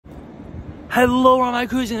Hello, all my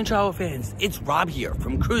cruising and travel fans. It's Rob here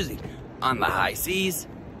from Cruising on the High Seas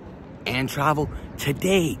and Travel.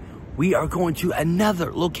 Today, we are going to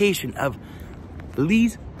another location of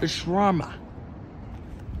Lee's Shawarma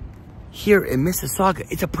here in Mississauga.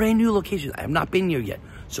 It's a brand new location. I have not been here yet.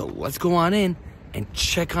 So let's go on in and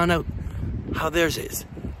check on out how theirs is.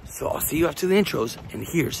 So I'll see you after the intros, and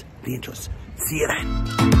here's the intros. See you then.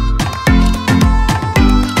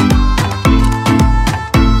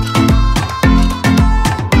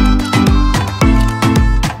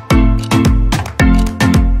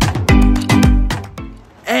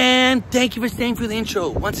 Thank you for staying for the intro.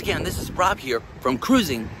 Once again, this is Rob here from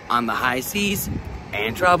Cruising on the High Seas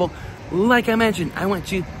and Travel. Like I mentioned, I went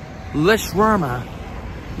to Lee's Shawarma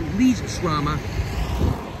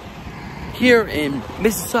here in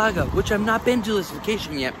Mississauga, which I've not been to this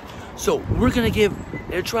location yet. So we're gonna give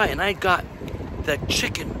it a try, and I got the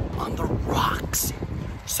chicken on the rocks.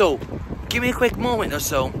 So give me a quick moment or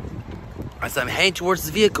so as I'm heading towards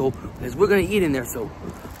the vehicle, because we're gonna eat in there so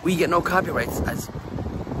we get no copyrights, as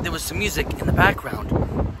there was some music in the background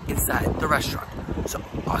inside the restaurant. So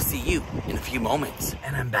I'll see you in a few moments.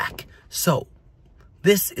 And I'm back. So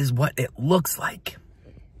this is what it looks like.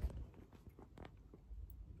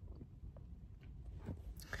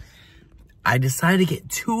 I decided to get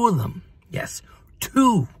two of them. Yes,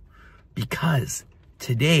 two. Because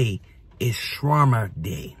today is Shawarma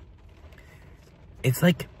Day. It's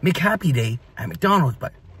like McHappy Day at McDonald's,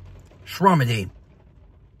 but Shawarma Day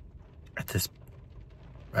at this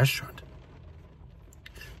restaurant.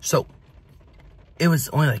 So it was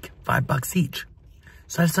only like $5 each.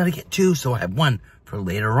 So I decided to get two, so I have one for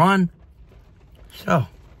later on. So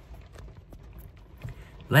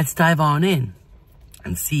let's dive on in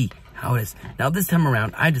and see how it is. Now this time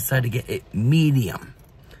around, I decided to get it medium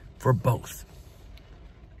for both,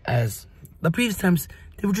 as the previous times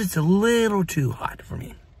they were just a little too hot for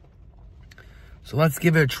me. So let's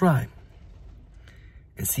give it a try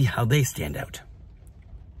and see how they stand out.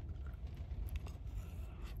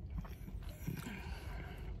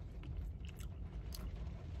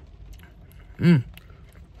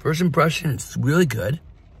 First impression, it's really good.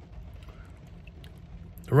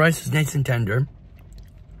 The rice is nice and tender.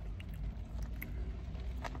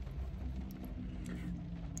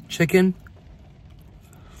 Chicken.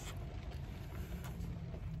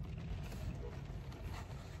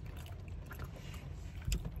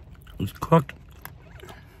 It's cooked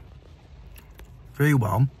very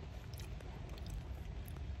well.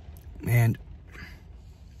 And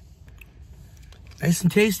nice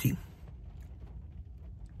and tasty.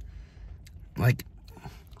 Like,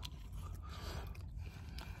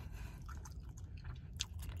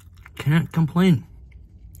 can't complain.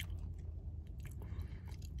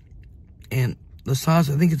 And the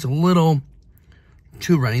sauce, I think it's a little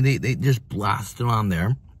too runny. They just blast it on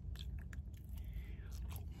there.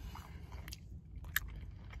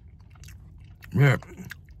 Yeah.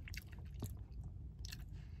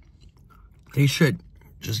 They should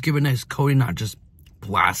just give it a nice coating, not just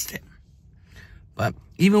blast it. But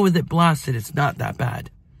even with it blasted, it's not that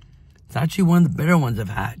bad. It's actually one of the better ones I've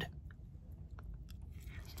had.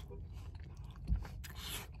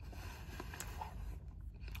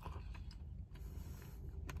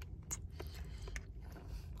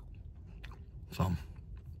 So,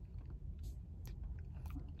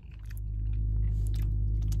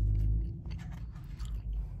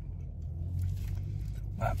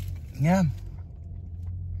 but yeah.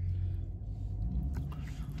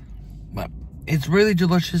 But it's really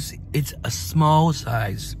delicious. It's a small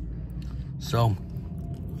size. So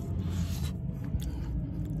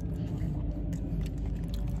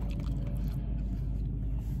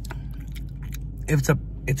it's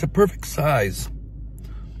a perfect size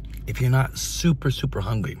if you're not super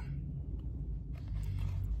hungry.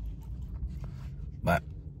 But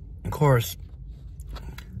of course,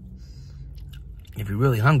 if you're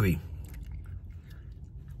really hungry,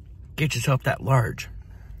 get yourself that large,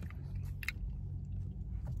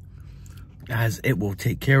 as it will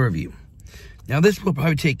take care of you. Now this will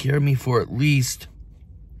probably take care of me for at least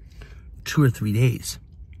 2 or 3 days.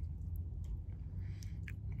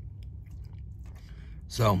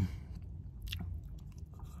 So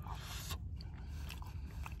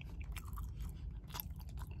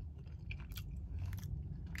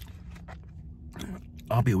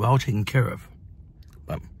I'll be well taken care of.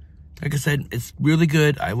 But like I said, it's really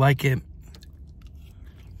good. I like it.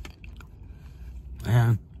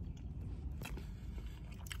 And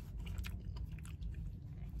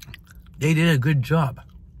they did a good job,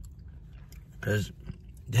 because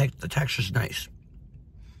the texture's nice.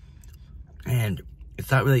 And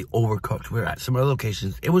it's not really overcooked. We're at some other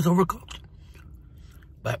locations, it was overcooked.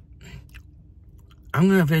 I'm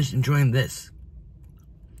going to finish enjoying this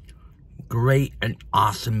great and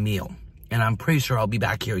awesome meal. And I'm pretty sure I'll be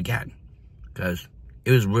back here again because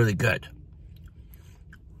it was really good.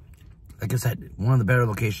 Like I said, one of the better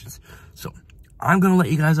locations. So I'm going to let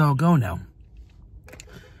you guys all go now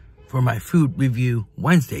for my food review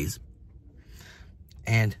Wednesdays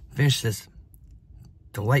and finish this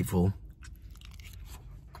delightful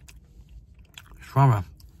shawarma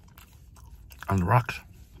on the rocks.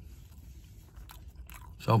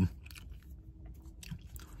 So,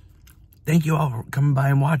 thank you all for coming by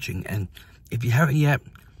and watching. And if you haven't yet,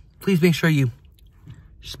 please make sure you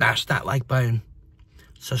smash that like button.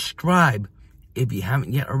 Subscribe if you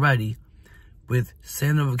haven't yet already with set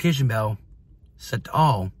the notification bell set to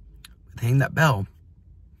all, with hang that bell,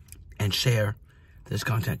 and share this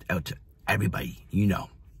content out to everybody you know.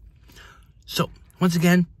 So, once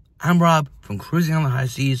again, I'm Rob from Cruising on the High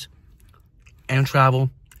Seas and Travel,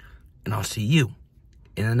 and I'll see you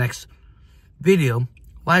in the next video,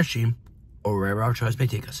 live stream, or wherever our choice may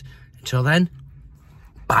take us. Until then,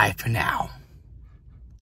 bye for now.